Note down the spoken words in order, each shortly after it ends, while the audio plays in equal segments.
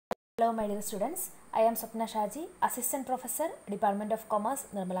Hello my dear students, I am Swapna Shaji, Assistant Professor, Department of Commerce,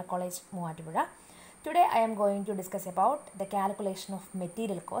 Nirmala College, Muatupuzha. Today I am going to discuss about the calculation of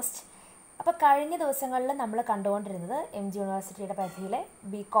material cost. അപ്പോൾ കഴിഞ്ഞ ദിവസങ്ങളിൽ നമ്മൾ കണ്ടുകൊണ്ടിരുന്നത് MG യൂണിവേഴ്സിറ്റിയുടെ പരിധിയിലെ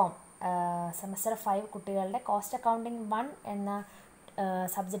BCOM semester 5 കുട്ടികളുടെ cost accounting 1 എന്ന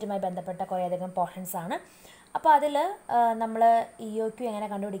സബ്ജക്റ്റുമായി ബന്ധപ്പെട്ട കുറേയധികം പോർഷൻസ് ആണ്. അപ്പോൾ അതിൽ നമ്മൾ EOQ എങ്ങനെ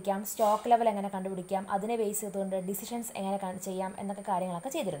കണ്ടുപിടിക്കാം, സ്റ്റോക്ക് ലെവൽ എങ്ങനെ കണ്ടുപിടിക്കാം, അതിനെ ബേസ് ചെയ്തുകൊണ്ട് ഡിസിഷൻസ് എങ്ങനെ ചെയ്യാം എന്നൊക്കെ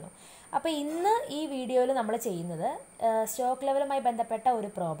കാര്യങ്ങളൊക്കെ ചെയ്തിരുന്നു. അപ്പോൾ ഇന്ന് ഈ വീഡിയോയിൽ നമ്മൾ ചെയ്യുന്നത് സ്റ്റോക്ക് ലെവലുമായി ബന്ധപ്പെട്ട ഒരു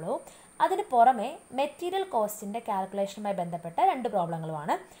പ്രോബ്ലവും അതിന് പുറമെ മെറ്റീരിയൽ കോസ്റ്റിൻ്റെ കാൽക്കുലേഷനുമായി ബന്ധപ്പെട്ട 2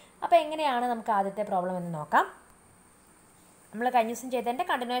 പ്രോബ്ലങ്ങളുമാണ്. അപ്പോൾ എങ്ങനെയാണ് നമുക്ക് ആദ്യത്തെ പ്രോബ്ലം എന്ന് നോക്കാം. നമ്മൾ കഴിഞ്ഞ ദിവസം ചെയ്തതിൻ്റെ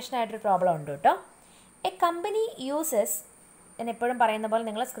കണ്ടിന്യൂഷൻ ആയിട്ടൊരു പ്രോബ്ലം ഉണ്ട് കേട്ടോ. എ കമ്പനി യൂസസ് എന്ന് എപ്പോഴും പറയുന്ന പോലെ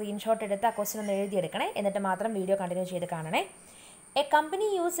നിങ്ങൾ സ്ക്രീൻഷോട്ട് എടുത്ത് ആ ക്വസ്റ്റ്യൻ ഒന്ന് എഴുതിയെടുക്കണേ, എന്നിട്ട് മാത്രം വീഡിയോ കണ്ടിന്യൂ ചെയ്ത് കാണണേ. A company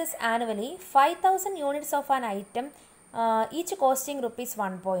uses annually 5000 units of an item each costing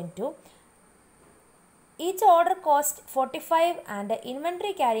 ₹1.2. Each order cost 45 and the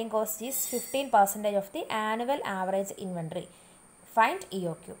inventory carrying cost is 15% of the annual average inventory. Find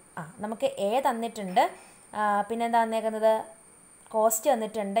EOQ. നമുക്ക് A തന്നിട്ടുണ്ട്, പിന്നെ എന്താ തന്നേക്കുന്നത്, കോസ്റ്റ്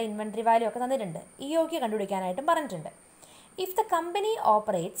തന്നിട്ടുണ്ട്, ഇൻവെൻട്രി വാല്യൂ ഒക്കെ തന്നിട്ടുണ്ട്. EOQ കണ്ടുപിടിക്കാനായിട്ടും പറഞ്ഞിട്ടുണ്ട്. If the company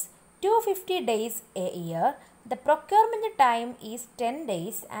operates 250 days a year, the procurement time is 10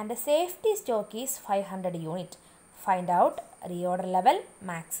 days and the safety stock is 500 unit. Find out reorder level,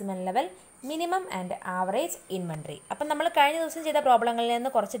 maximum level, minimum and average inventory. അപ്പം നമ്മൾ കഴിഞ്ഞ ദിവസം ചെയ്ത പ്രോബ്ലങ്ങളിൽ നിന്ന്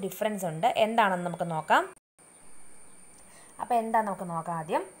കുറച്ച് ഡിഫറൻസ് ഉണ്ട്. എന്താണെന്ന് നമുക്ക് നോക്കാം. അപ്പോൾ എന്താ നമുക്ക് നോക്കാം.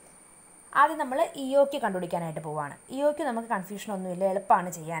 ആദ്യം നമ്മൾ EOQ കണ്ടുപിടിക്കാനായിട്ട് പോവുകയാണ്. EOQ നമുക്ക് കൺഫ്യൂഷൻ ഒന്നുമില്ല, എളുപ്പമാണ്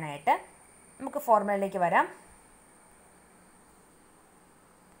ചെയ്യാനായിട്ട്. നമുക്ക് ഫോർമുലയിലേക്ക് വരാം.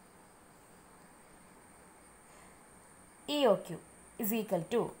 EOQ is equal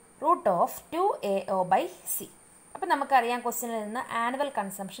to √2AO/C. അപ്പം നമുക്കറിയാം ക്വസ്റ്റ്യനിൽ നിന്ന് ആനുവൽ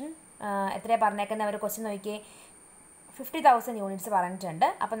കൺസംഷൻ എത്രയാണ് പറഞ്ഞേക്കുന്ന ഒരു ക്വസ്റ്റ്യൻ നോക്കിയേ, 50,000 യൂണിറ്റ്സ് പറഞ്ഞിട്ടുണ്ട്.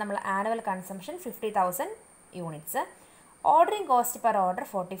 അപ്പം നമ്മൾ annual consumption 50,000 units. Ordering cost per order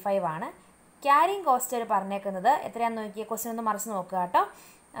 45 ആണ്. ക്യാരിങ് കോസ്റ്റ് ഒരു പറഞ്ഞേക്കുന്നത് എത്രയാണെന്ന് നോക്കിയേ, ക്വസ്റ്റ്യൻ ഒന്ന് മറിച്ച് നോക്കുക കേട്ടോ.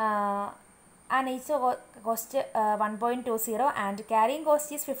 And each cost 1.20 and carrying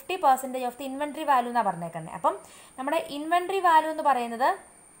cost is 50% of the inventory value എന്നാണ് പറഞ്ഞേക്കുന്നത്. അപ്പം നമ്മുടെ ഇൻവെൻട്രി വാല്യൂ എന്ന് പറയുന്നത്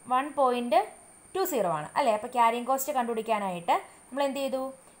 1.20 ആണ് അല്ലേ. അപ്പോൾ ക്യാരിങ് കോസ്റ്റ് കണ്ടുപിടിക്കാനായിട്ട് നമ്മൾ എന്ത് ചെയ്തു,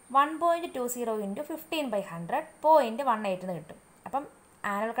 1.20 × 15/100 0.18 എന്ന് കിട്ടും. അപ്പം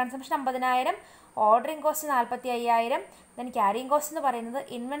annual consumption 50,000, ordering cost 45,000, then carrying cost എന്ന് പറയുന്നത്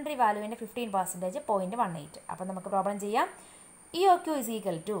ഇൻവെൻട്രി വാല്യൂവിൻ്റെ 15% 0.18. അപ്പം നമുക്ക് പ്രോബ്ലം ചെയ്യാം. EOQ is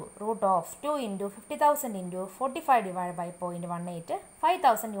equal to √2 × 50,000 × 45 / 0.18,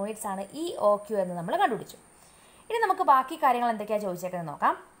 5,000 units ആണ് EOQ എന്ന് നമ്മൾ കണ്ടുപിടിച്ചു. ഇനി നമുക്ക് ബാക്കി കാര്യങ്ങൾ എന്തൊക്കെയാണ് ചോദിച്ചേക്കുന്നത്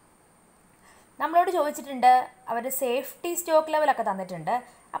നോക്കാം. നമ്മളോട് ചോദിച്ചിട്ടുണ്ട്, അവർ സേഫ്റ്റി സ്റ്റോക്ക് ലെവലൊക്കെ തന്നിട്ടുണ്ട്.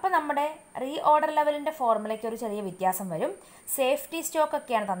 അപ്പോൾ നമ്മുടെ റീ ഓർഡർ ലെവലിൻ്റെ ഫോർമുലയ്ക്ക് ഒരു ചെറിയ വ്യത്യാസം വരും. സേഫ്റ്റി സ്റ്റോക്ക്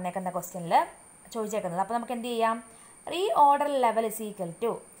ഒക്കെയാണ് തന്നേക്കുന്ന ക്വസ്റ്റ്യനിൽ ചോദിച്ചേക്കുന്നത്. അപ്പോൾ നമുക്ക് എന്ത് ചെയ്യാം, re order level is equal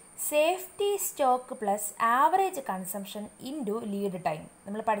to safety stock plus average consumption into lead time.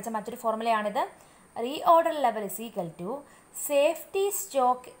 നമ്മൾ പഠിച്ച മറ്റൊരു ഫോർമുലയാണിത്. Re order level is equal to safety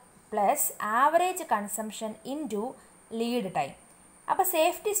stock plus average consumption into lead time. അപ്പോൾ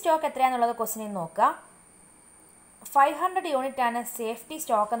സേഫ്റ്റി സ്റ്റോക്ക് എത്രയാണെന്നുള്ളത് ക്വസ്റ്റ്യനിൽ നോക്കുക. 500 യൂണിറ്റ് ആണ് safety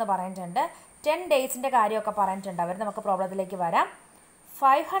stock എന്ന് പറഞ്ഞിട്ടുണ്ട്. 10 ഡേയ്സിൻ്റെ കാര്യമൊക്കെ പറഞ്ഞിട്ടുണ്ട് അവർ. നമുക്ക് പ്രോബ്ലത്തിലേക്ക് വരാം.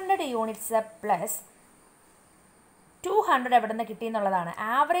 500 യൂണിറ്റ്സ് പ്ലസ് 200 എവിടെ നിന്ന് കിട്ടി എന്നുള്ളതാണ്.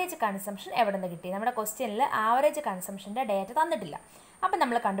 ആവറേജ് കൺസംഷൻ എവിടെ നിന്ന് കിട്ടി. നമ്മുടെ ക്വസ്റ്റ്യനിൽ ആവറേജ് കൺസംഷൻ്റെ ഡേറ്റ തന്നിട്ടില്ല. അപ്പം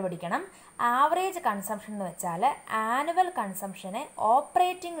നമ്മൾ കണ്ടുപിടിക്കണം. ആവറേജ് കൺസംഷൻ എന്ന് വെച്ചാൽ ആനുവൽ കൺസംഷനെ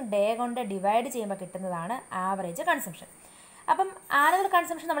ഓപ്പറേറ്റിംഗ് ഡേ കൊണ്ട് ഡിവൈഡ് ചെയ്യുമ്പോൾ കിട്ടുന്നതാണ് ആവറേജ് കൺസംഷൻ. അപ്പം ആനുവൽ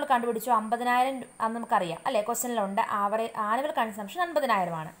കൺസംഷൻ നമ്മൾ കണ്ടുപിടിച്ചു 50,000 അന്ന് നമുക്കറിയാം അല്ലേ, ക്വസ്റ്റ്യനിലുണ്ട്. ആനുവൽ കൺസംഷൻ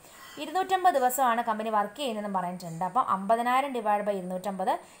 50,000 ആണ്. 250 ദിവസമാണ് കമ്പനി വർക്ക് ചെയ്യുന്നതെന്ന് പറഞ്ഞിട്ടുണ്ട്. അപ്പം 50,000 /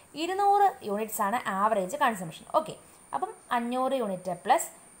 250, 200 യൂണിറ്റ്സ് ആണ് ആവറേജ് കൺസംഷൻ. ഓക്കെ, അപ്പം 500 unit plus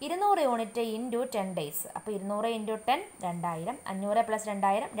 200 unit into 10 days. അപ്പോൾ 200 × 10 2000, 500 +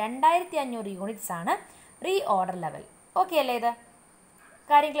 2000 2500 യൂണിറ്റ്സ് ആണ് റീ ഓർഡർ ലെവൽ. ഓക്കെ അല്ലേ, ഇത്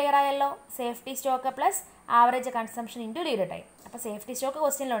കാര്യം ക്ലിയർ ആയല്ലോ. Safety stock plus average consumption into lead time. അപ്പോൾ സേഫ്റ്റി സ്റ്റോക്ക്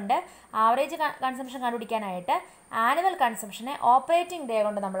ക്വസ്റ്റ്യനിലുണ്ട്. ആവറേജ് കൺസംഷൻ കണ്ടുപിടിക്കാനായിട്ട് ആനുവൽ കൺസംഷനെ ഓപ്പറേറ്റിംഗ് ഡേ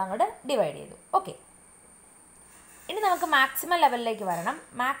കൊണ്ട് നമ്മൾ അങ്ങോട്ട് ഡിവൈഡ് ചെയ്തു. ഓക്കെ, ഇനി നമുക്ക് മാക്സിമം ലെവലിലേക്ക് വരണം.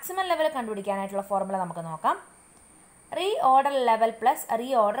 മാക്സിമം ലെവൽ കണ്ടുപിടിക്കാനായിട്ടുള്ള ഫോർമുല നമുക്ക് നോക്കാം. Re order level plus re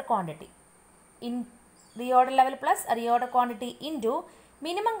order quantity into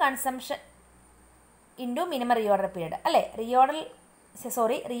minimum consumption into minimum re order period അല്ലേ.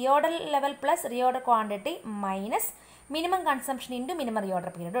 Reorder level plus reorder quantity minus minimum consumption into minimum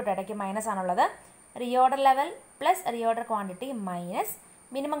reorder period. ഇടയ്ക്ക് minus ആണുള്ളത്. Reorder level plus reorder quantity minus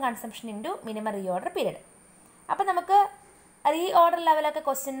minimum consumption into minimum re order period. അപ്പോൾ നമുക്ക് re order ലെവലൊക്കെ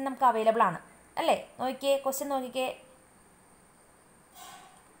question നമുക്ക് available ആണ് അല്ലേ? നോക്കിക്കേ, question നോക്കിക്കേ.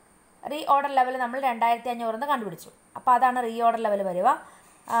 Re order level നമ്മൾ 2500 കണ്ടുപിടിച്ചു. അപ്പോൾ അതാണ് റീ ഓർഡർ ലെവൽ വരിക.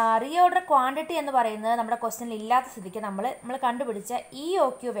 റീ ഓർഡർ ക്വാണ്ടിറ്റി എന്ന് പറയുന്നത് നമ്മുടെ ക്വസ്റ്റ്യനിൽ ഇല്ലാത്ത സ്ഥിതിക്ക് നമ്മൾ കണ്ടുപിടിച്ച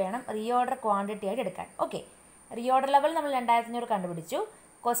EOQ വേണം റീ ഓർഡർ ക്വാണ്ടിറ്റി ആയിട്ട് എടുക്കാൻ. ഓക്കെ, റീ ഓർഡർ ലെവൽ നമ്മൾ 2500 കണ്ടുപിടിച്ചു.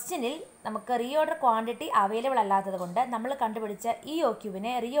 ക്വസ്റ്റ്യനിൽ നമുക്ക് റീ ഓർഡർ ക്വാണ്ടിറ്റി അവൈലബിൾ അല്ലാത്തത് കൊണ്ട് നമ്മൾ കണ്ടുപിടിച്ച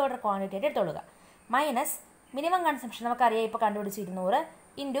EOQവിനെ റീ ഓർഡർ ക്വാണ്ടിറ്റി ആയിട്ട് എടുത്തോളുക. മൈനസ് മിനിമം കൺസംഷൻ നമുക്കറിയാം, ഇപ്പോൾ കണ്ടുപിടിച്ച് 200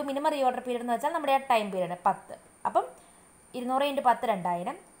 into minimum re order period എന്ന് വെച്ചാൽ നമ്മുടെ ആ ടൈം പീരീഡ് 10. അപ്പം 200 × 10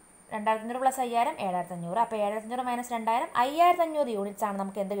 2000, 2500 + 5000 7500. അപ്പോൾ 7500 - 2000 5500 യൂണിറ്റ്സ് ആണ്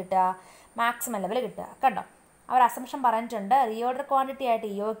നമുക്ക് എന്ത് കിട്ടുക? മാക്സിമം ലെവൽ കിട്ടുക. കണ്ടോ, അവർ അസംഷൻ പറഞ്ഞിട്ടുണ്ട്. റീ ഓർഡർ ക്വാണ്ടിറ്റി ആയിട്ട്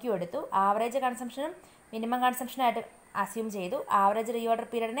EOQ എടുത്തു, ആവറേജ് കൺസംഷനും മിനിമം കൺസംഷനായിട്ട് അസ്യൂം ചെയ്തു, average re order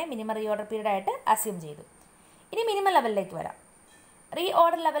പീരീഡിനെ minimum re order period ആയിട്ട് അസ്യൂം ചെയ്തു. ഇനി മിനിമം ലെവലിലേക്ക് വരാം. Re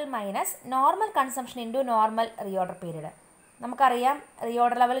order level minus normal consumption into normal re order period. നമുക്കറിയാം റീ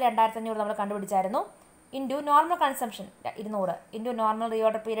ഓർഡർ ലെവൽ 2500 നമ്മൾ കണ്ടുപിടിച്ചായിരുന്നു, into normal consumption 200 into normal re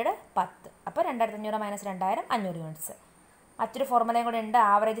order period 10. അപ്പോൾ 2500 - 2000 500 units. മറ്റൊരു ഫോർമുലയും കൂടെ ഉണ്ട്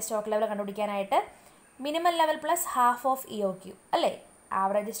ആവറേജ് സ്റ്റോക്ക് ലെവൽ കണ്ടുപിടിക്കാനായിട്ട്. Minimum level plus half of EOQ അല്ലേ?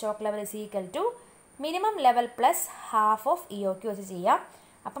 Average stock level is equal to minimum level plus half of EOQ വെച്ച് ചെയ്യാം.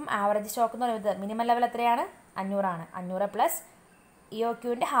 അപ്പം ആവറേജ് സ്റ്റോക്ക് എന്ന് പറയുന്നത് മിനിമം ലെവൽ എത്രയാണ്? 500 ആണ്. 500 പ്ലസ്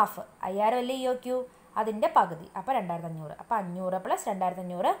EOQവിൻ്റെ ഹാഫ് 5000 അല്ലേ EOQ, അതിൻ്റെ പകുതി. അപ്പോൾ 2500. അപ്പോൾ 500 +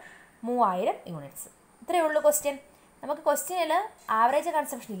 2500 3000 യൂണിറ്റ്സ്. ഇത്രയേ ഉള്ളൂ ക്വസ്റ്റ്യൻ. നമുക്ക് ക്വസ്റ്റ്യനിൽ ആവറേജ്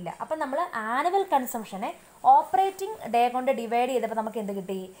കൺസംഷൻ ഇല്ല. അപ്പം നമ്മൾ ആനുവൽ കൺസംഷനെ ഓപ്പറേറ്റിംഗ് ഡേ കൊണ്ട് ഡിവൈഡ് ചെയ്തപ്പോൾ നമുക്ക് എന്ത്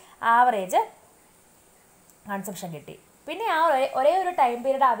കിട്ടി? ആവറേജ് കൺസംഷൻ കിട്ടി. പിന്നെ ആ ഒരേ ഒരു ടൈം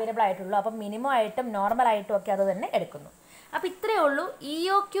പീരീഡ് അവൈലബിൾ ആയിട്ടുള്ളൂ. അപ്പം മിനിമം ആയിട്ടും നോർമലായിട്ടും ഒക്കെ അത് തന്നെ എടുക്കുന്നു. അപ്പോൾ ഇത്രയേ ഉള്ളൂ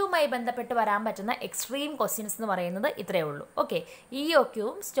EOQവുമായി ബന്ധപ്പെട്ട് വരാൻ പറ്റുന്ന എക്സ്ട്രീം ക്വസ്റ്റ്യൻസ് എന്ന് പറയുന്നത് ഇത്രയേ ഉള്ളൂ. ഓക്കെ,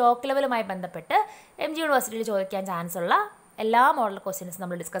 EOQവും സ്റ്റോക്ക് ലെവലുമായി ബന്ധപ്പെട്ട് MG യൂണിവേഴ്സിറ്റിയിൽ ചോദിക്കാൻ ചാൻസ് ഉള്ള എല്ലാ മോഡൽ ക്വസ്റ്റ്യൻസ്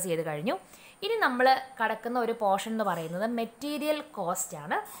നമ്മൾ ഡിസ്കസ് ചെയ്ത് കഴിഞ്ഞു. ഇനി നമ്മൾ കടക്കുന്ന ഒരു പോർഷൻ എന്ന് പറയുന്നത് മെറ്റീരിയൽ കോസ്റ്റ്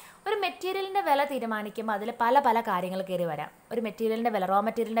ആണ്. ഒരു മെറ്റീരിയലിൻ്റെ വില തീരുമാനിക്കുമ്പോൾ അതിൽ പല കാര്യങ്ങൾ കയറി വരാം. ഒരു മെറ്റീരിയലിൻ്റെ വില, റോ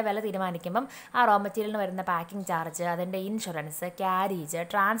മെറ്റീരിയലിൻ്റെ വില തീരുമാനിക്കുമ്പം ആ റോ മെറ്റീരിയലിന് വരുന്ന പാക്കിംഗ് ചാർജ്, അതിൻ്റെ ഇൻഷുറൻസ്, ക്യാരേജ്,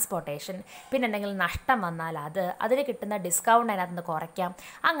 ട്രാൻസ്പോർട്ടേഷൻ, പിന്നെ എന്തെങ്കിലും നഷ്ടം വന്നാൽ അതിന് കിട്ടുന്ന ഡിസ്കൗണ്ട് അതിനകത്ത് നിന്ന് കുറയ്ക്കാം.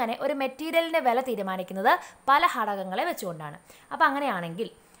 അങ്ങനെ ഒരു മെറ്റീരിയലിൻ്റെ വില തീരുമാനിക്കുന്നത് പല ഘടകങ്ങളെ വെച്ചുകൊണ്ടാണ്. അപ്പോൾ അങ്ങനെയാണെങ്കിൽ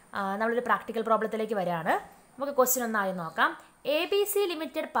നമ്മളൊരു പ്രാക്ടിക്കൽ പ്രോബ്ലത്തിലേക്ക് വരികയാണ്. നമുക്ക് ക്വസ്റ്റ്യൻ ഒന്നായി നോക്കാം. ABC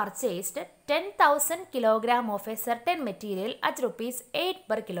Limited purchased 10,000 kilogram of a certain material at ₹8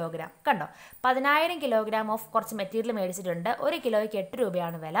 per kilogram. കണ്ടോ, 10,000 kilogram ഓഫ് കുറച്ച് മെറ്റീരിയൽ മേടിച്ചിട്ടുണ്ട്. 1 കിലോയ്ക്ക് 8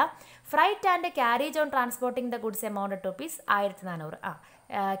 രൂപയാണ് വില. Freight and carriage on transporting the goods amount ₹1400.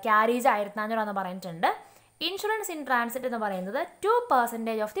 Carriage 1400 എന്ന് പറഞ്ഞിട്ടുണ്ട്. ഇൻഷുറൻസ് ഇൻ ട്രാൻസിറ്റ് എന്ന് പറയുന്നത്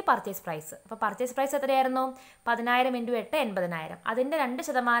 2% ഓഫ് ദി പർച്ചേസ് പ്രൈസ്. അപ്പോൾ പർച്ചേസ് പ്രൈസ് എത്രയായിരുന്നു? 10,000 × 8 80,000. അതിൻ്റെ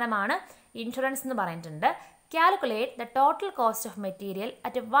 2% ഇൻഷുറൻസ് എന്ന് പറഞ്ഞിട്ടുണ്ട്. Calculate the total cost of material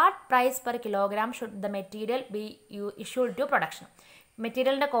at what price per kilogram should the material be issued to production.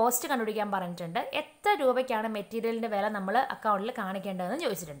 മെറ്റീരിയലിൻ്റെ കോസ്റ്റ് കണ്ടുപിടിക്കാൻ പറഞ്ഞിട്ടുണ്ട്. എത്ര രൂപയ്ക്കാണ് മെറ്റീരിയലിൻ്റെ വില നമ്മൾ അക്കൗണ്ടിൽ കാണിക്കേണ്ടതെന്ന്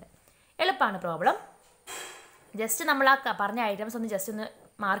ചോദിച്ചിട്ടുണ്ട്. എളുപ്പമാണ് പ്രോബ്ലം. ജസ്റ്റ് നമ്മൾ ആ പറഞ്ഞ ഐറ്റംസ് ഒന്ന് ജസ്റ്റ് ഒന്ന്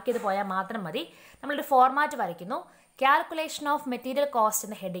മാർക്ക് ചെയ്ത് പോയാൽ മാത്രം മതി. നമ്മളൊരു ഫോർമാറ്റ് വരയ്ക്കുന്നു. കാൽക്കുലേഷൻ ഓഫ് മെറ്റീരിയൽ കോസ്റ്റ്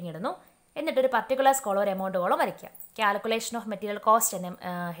എന്ന ഹെഡിങ് ഇടുന്നു. എന്നിട്ടൊരു പർട്ടിക്കുലർ കോളോ ഒരു എമൗണ്ട് കോളോ വരയ്ക്കുക. കാൽക്കുലേഷൻ ഓഫ് മെറ്റീരിയൽ കോസ്റ്റ് എന്ന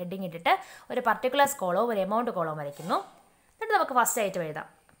ഹെഡിങ് ഇട്ടിട്ട് ഒരു പർട്ടിക്കുലർ കോളോ ഒരു എമൗണ്ട് കോളോ വരയ്ക്കുന്നു. എന്നിട്ട് നമുക്ക് ഫസ്റ്റ് ആയിട്ട് എഴുതാം.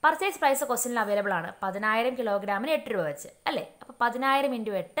 പർച്ചേസ് പ്രൈസ് ക്വസ്റ്റ്യനിൽ അവൈലബിൾ ആണ്. 10,000 കിലോഗ്രാമിന് 8 രൂപ വെച്ച് അല്ലേ? അപ്പോൾ 10,000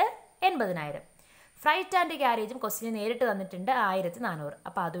 × 8 80,000. ഫ്രൈറ്റ് ആൻഡ് ക്യാരേജും ക്വസ്റ്റ്യന് നേരിട്ട് തന്നിട്ടുണ്ട് 1400.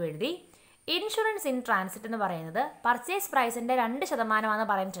 അപ്പോൾ അതും എഴുതി. ഇൻഷുറൻസ് ഇൻ ട്രാൻസിറ്റ് എന്ന് പറയുന്നത് പർച്ചേസ് പ്രൈസിൻ്റെ 2%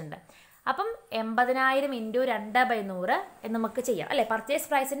 പറഞ്ഞിട്ടുണ്ട്. അപ്പം 80,000 × 2/100 എന്ന് നമുക്ക് ചെയ്യാം അല്ലേ? പർച്ചേസ്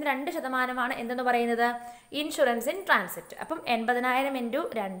പ്രൈസിൻ്റെ 2% എന്തെന്ന് പറയുന്നത് ഇൻഷുറൻസ് ഇൻ ട്രാൻസിറ്റ്. അപ്പം 80,000 × 2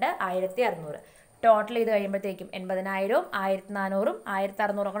 1600. ടോട്ടൽ ചെയ്ത് കഴിയുമ്പോഴത്തേക്കും 80,000 1400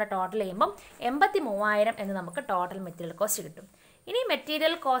 1600 കൂടെ ടോട്ടൽ ചെയ്യുമ്പം 83,000 എന്ന് നമുക്ക് ടോട്ടൽ മെറ്റീരിയൽ കോസ്റ്റ് കിട്ടും. ഇനി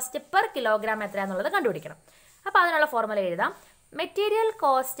മെറ്റീരിയൽ കോസ്റ്റ് പെർ കിലോഗ്രാം എത്രയാണെന്നുള്ളത് കണ്ടുപിടിക്കണം. അപ്പോൾ അതിനുള്ള ഫോർമുല എഴുതാം. Material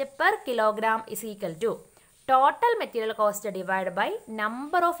cost per kilogram is equal to total material cost divide by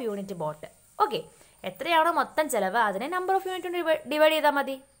number of unit boat. Okay, എത്രയാണോ മൊത്തം ചിലവ് അതിനെ നമ്പർ ഓഫ് യൂണിറ്റ് ഡിവൈഡ് ചെയ്താൽ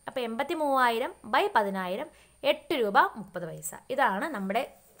മതി. അപ്പോൾ 83,000 / 10,000 8 രൂപ 30 പൈസ. ഇതാണ് നമ്മുടെ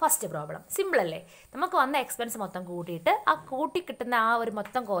ഫസ്റ്റ് പ്രോബ്ലം. സിമ്പിൾ അല്ലേ? നമുക്ക് വന്ന എക്സ്പെൻസ് മൊത്തം കൂട്ടിയിട്ട് ആ കൂട്ടി കിട്ടുന്ന ആ ഒരു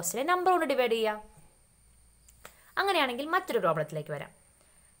മൊത്തം കോസ്റ്റിനെ നമ്പർ കൊണ്ട് ഡിവൈഡ് ചെയ്യാം. അങ്ങനെയാണെങ്കിൽ മറ്റൊരു പ്രോബ്ലത്തിലേക്ക് വരാം.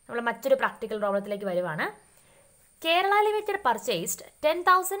 നമ്മൾ മറ്റൊരു പ്രാക്ടിക്കൽ പ്രോബ്ലത്തിലേക്ക് വരുവാണ്. Kerala limited purchased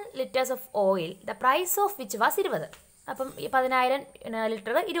 10,000 liters of oil the price of which was 20. അപ്പം ഈ 10,000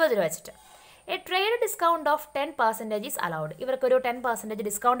 ലിറ്റർ 20 രൂപ വെച്ചിട്ട് A trade discount of 10% is allowed. ഇവർക്കൊരു 10%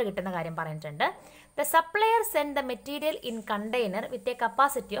 ഡിസ്കൗണ്ട് കിട്ടുന്ന കാര്യം പറഞ്ഞിട്ടുണ്ട്. The supplier send the material in container with a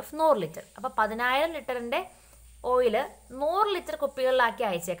capacity of 100 litre. അപ്പോൾ 10,000 ലിറ്ററിൻ്റെ ഓയിൽ 100 ലിറ്റർ കുപ്പികളിലാക്കി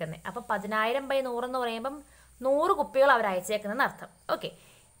അയച്ചേക്കുന്നത്. അപ്പോൾ 10,000/100 എന്ന് പറയുമ്പം 100 കുപ്പികൾ അവർ അയച്ചേക്കുന്നതെന്ന് അർത്ഥം. Okay.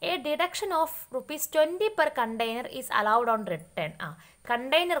 A deduction of ₹20 per container is allowed on return.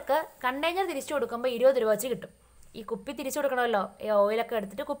 Container തിരിച്ചു കൊടുക്കുമ്പോൾ 20 രൂപ വെച്ച് കിട്ടും. ഈ കുപ്പി തിരിച്ചു കൊടുക്കണമല്ലോ, ഈ ഓയിലൊക്കെ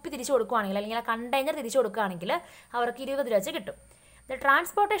എടുത്തിട്ട് കുപ്പി തിരിച്ചു കൊടുക്കുകയാണെങ്കിൽ അല്ലെങ്കിൽ ആ കണ്ടെയ്നർ തിരിച്ചു കൊടുക്കുകയാണെങ്കിൽ അവർക്ക് 20 രൂപ വെച്ച് കിട്ടും. The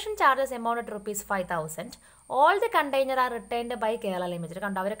transportation charges amount ₹5,000. All the container R returned by Kerala limited.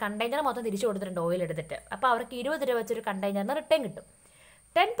 കണ്ടോ, അവർ കണ്ടെയ്നർ മൊത്തം തിരിച്ചു കൊടുത്തിട്ടുണ്ട് ഓയിൽ എടുത്തിട്ട്. അപ്പോൾ അവർക്ക് 20 രൂപ വെച്ചൊരു കണ്ടെയ്നറിന് റിട്ടേൺ കിട്ടും.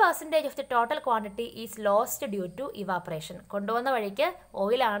 10% of the total quantity is lost due to evaporation. കൊണ്ടുവന്ന വഴിക്ക്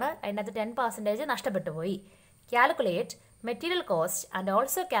ഓയിലാണ്, അതിനകത്ത് 10% നഷ്ടപ്പെട്ടു പോയി. Calculate material cost and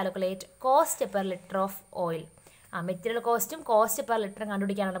also calculate cost per litre of oil. Material കോസ്റ്റും കോസ്റ്റ് പെർ ലിറ്ററും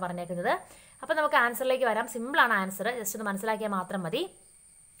കണ്ടുപിടിക്കാനാണ് പറഞ്ഞേക്കുന്നത്. അപ്പോൾ നമുക്ക് ആൻസറിലേക്ക് വരാം. സിമ്പിളാണ് ആൻസർ, ജസ്റ്റ് ഒന്ന് മനസ്സിലാക്കിയാൽ മാത്രം മതി.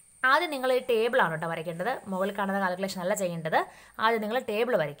 ആദ്യം നിങ്ങൾ ഈ ടേബിളാണ് കേട്ടോ വരയ്ക്കേണ്ടത്, മുകളിൽ കാണുന്ന കാൽക്കുലേഷൻ അല്ല ചെയ്യേണ്ടത്. ആദ്യം നിങ്ങൾ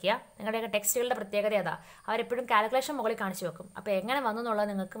ടേബിൾ വരയ്ക്കുക. നിങ്ങളുടെയൊക്കെ ടെക്സ്റ്റുകളുടെ പ്രത്യേകത അതാ, അവരെപ്പോഴും കാൽക്കുലേഷൻ മുകളിൽ കാണിച്ചു വെക്കും. അപ്പോൾ എങ്ങനെ വന്നു എന്നുള്ളത്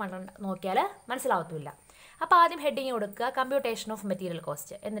നിങ്ങൾക്ക് നോക്കിയാൽ മനസ്സിലാവത്തില്ല. അപ്പോൾ ആദ്യം ഹെഡിങ് കൊടുക്കുക, കമ്പ്യൂട്ടേഷൻ ഓഫ് മെറ്റീരിയൽ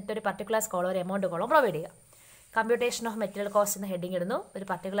കോസ്റ്റ്, എന്നിട്ടൊരു പർട്ടിക്കുലർ സ്കോളോ ഒരു എമൗണ്ട് കോളം പ്രൊവൈഡ് ചെയ്യുക. കമ്പ്യൂട്ടേഷൻ ഓഫ് മെറ്റീരിയൽ കോസ്റ്റ് എന്ന ഹെഡിങ് ഇടുന്നു, ഒരു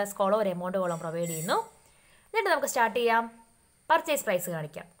പർട്ടിക്കുലർ സ്കോളോ ഒരു എമൗണ്ട് കോളം പ്രൊവൈഡ് ചെയ്യുന്നു. എന്നിട്ട് നമുക്ക് സ്റ്റാർട്ട് ചെയ്യാം. പർച്ചേസ് പ്രൈസ്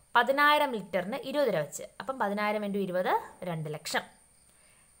കാണിക്കാം. 10,000 ലിറ്ററിന് 20 രൂപ വെച്ച്. അപ്പം 10,000 × 20 2 ലക്ഷം.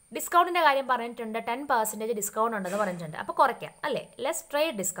 ഡിസ്കൗണ്ടിൻ്റെ കാര്യം പറഞ്ഞിട്ടുണ്ട്, 10% ഡിസ്കൗണ്ട് ഉണ്ടെന്ന് പറഞ്ഞിട്ടുണ്ട്. അപ്പോൾ കുറയ്ക്കാം അല്ലേ, ലെസ്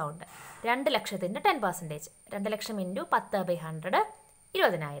ട്രേഡ് ഡിസ്കൗണ്ട്. 2 ലക്ഷത്തിൻ്റെ 10%, 2 ലക്ഷം × 10/100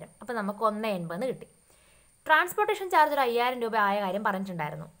 20,000. അപ്പോൾ നമുക്ക് 1.80 കിട്ടി. ട്രാൻസ്പോർട്ടേഷൻ ചാർജ് ഒരു 5,000 രൂപ ആയ കാര്യം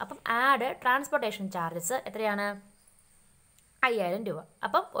പറഞ്ഞിട്ടുണ്ടായിരുന്നു. അപ്പം ആഡ് ട്രാൻസ്പോർട്ടേഷൻ ചാർജസ് എത്രയാണ്? 5,000 രൂപ.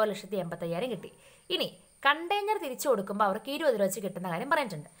 അപ്പം 1,85,000 കിട്ടി. ഇനി കണ്ടെയ്നർ തിരിച്ചു കൊടുക്കുമ്പോൾ അവർക്ക് 20 രൂപ വെച്ച് കിട്ടുന്ന കാര്യം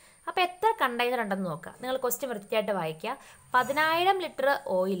പറഞ്ഞിട്ടുണ്ട്. അപ്പോൾ എത്ര കണ്ടെയ്നർ ഉണ്ടെന്ന് നോക്കുക. നിങ്ങൾ ക്വസ്റ്റ്യൻ വൃത്തിയായിട്ട് വായിക്കുക. 10,000 ലിറ്റർ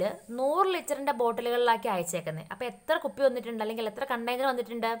ഓയിൽ 100 ലിറ്ററിൻ്റെ ബോട്ടിലുകളിലാക്കി അയച്ചേക്കുന്നത്. അപ്പോൾ എത്ര കുപ്പി വന്നിട്ടുണ്ട്, അല്ലെങ്കിൽ എത്ര കണ്ടെയ്നർ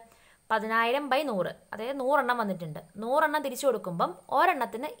വന്നിട്ടുണ്ട്? 10,000/100, അതായത് 100 എണ്ണം വന്നിട്ടുണ്ട്. 100 എണ്ണം തിരിച്ചു കൊടുക്കുമ്പം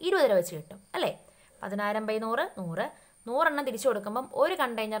ഒരെണ്ണത്തിന് 20 രൂപ വെച്ച് കിട്ടും അല്ലേ. 10,000/100 100. 100 എണ്ണം തിരിച്ചു കൊടുക്കുമ്പം ഒരു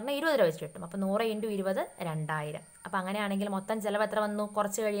കണ്ടെയ്നറിന് 20 രൂപ വെച്ച് കിട്ടും. അപ്പോൾ 100 × 20 2000. അപ്പോൾ അങ്ങനെയാണെങ്കിൽ മൊത്തം ചിലവ് എത്ര വന്നു?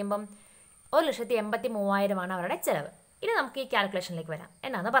 കുറച്ച് കഴിയുമ്പം 1,83,000 അവരുടെ ചിലവ്. ഇനി നമുക്ക് ഈ കാൽക്കുലേഷനിലേക്ക് വരാം.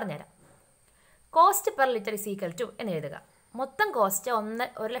 എന്നാന്ന് പറഞ്ഞുതരാം. Cost per litre is equal to എന്ന് എഴുതുക. മൊത്തം കോസ്റ്റ്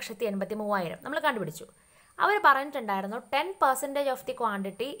 1,83,000 നമ്മൾ കണ്ടുപിടിച്ചു. അവർ പറഞ്ഞിട്ടുണ്ടായിരുന്നു 10% ഓഫ് ദി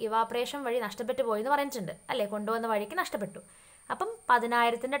ക്വാണ്ടിറ്റി ഇവാപ്പറേഷൻ വഴി നഷ്ടപ്പെട്ടു പോയി എന്ന് പറഞ്ഞിട്ടുണ്ട് അല്ലേ, കൊണ്ടുവന്ന വഴിക്ക് നഷ്ടപ്പെട്ടു. അപ്പം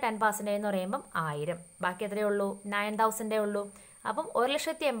 10,000ൻ്റെ 10% എന്ന് പറയുമ്പം 1000, ബാക്കി എത്രയേ ഉള്ളൂ? 9,000 ഉള്ളൂ. അപ്പം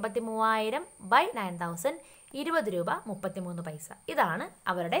 1,83,000/9,000 20 രൂപ 33 പൈസ. ഇതാണ്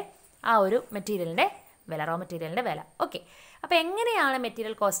അവരുടെ ആ ഒരു മെറ്റീരിയലിൻ്റെ വില, റോ മെറ്റീരിയലിൻ്റെ വില. ഓക്കെ. അപ്പോൾ എങ്ങനെയാണ്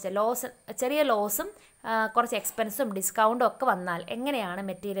മെറ്റീരിയൽ കോസ്റ്റ് ചെറിയ ലോസും കുറച്ച് എക്സ്പെൻസും ഡിസ്കൗണ്ടും ഒക്കെ വന്നാൽ എങ്ങനെയാണ്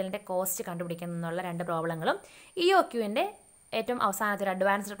മെറ്റീരിയലിൻ്റെ കോസ്റ്റ് കണ്ടുപിടിക്കുന്നത് എന്നുള്ള 2 പ്രോബ്ലങ്ങളും EOQൻ്റെ ഏറ്റവും അവസാനത്തെ ഒരു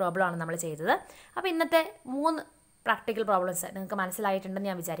അഡ്വാൻസ്ഡ് പ്രോബ്ലമാണ് നമ്മൾ ചെയ്തത്. അപ്പോൾ ഇന്നത്തെ 3 പ്രാക്ടിക്കൽ പ്രോബ്ലംസ് നിങ്ങൾക്ക് മനസ്സിലായിട്ടുണ്ടെന്ന്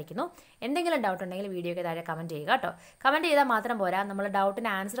ഞാൻ വിചാരിക്കുന്നു. എന്തെങ്കിലും ഡൗട്ട് ഉണ്ടെങ്കിൽ വീഡിയോയ്ക്ക് താഴെ കമൻറ്റ് ചെയ്യുക കേട്ടോ. കമൻറ്റ് ചെയ്താൽ മാത്രം പോരാ, നമ്മൾ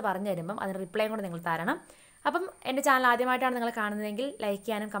ഡൗട്ടിൻ്റെ ആൻസർ പറഞ്ഞു തരുമ്പം അതിന് റിപ്ലൈയും കൂടെ നിങ്ങൾ തരണം. അപ്പം എൻ്റെ ചാനൽ ആദ്യമായിട്ടാണ് നിങ്ങൾ കാണുന്നതെങ്കിൽ ലൈക്ക്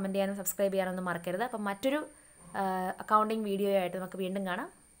ചെയ്യാനും കമൻറ്റ് ചെയ്യാനും സബ്സ്ക്രൈബ് ചെയ്യാനൊന്നും മറക്കരുത്. അപ്പം മറ്റൊരു അക്കൗണ്ടിങ് വീഡിയോ ആയിട്ട് നമുക്ക് വീണ്ടും കാണാം.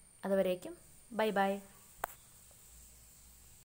 അതുവരേക്കും ബൈ ബൈ.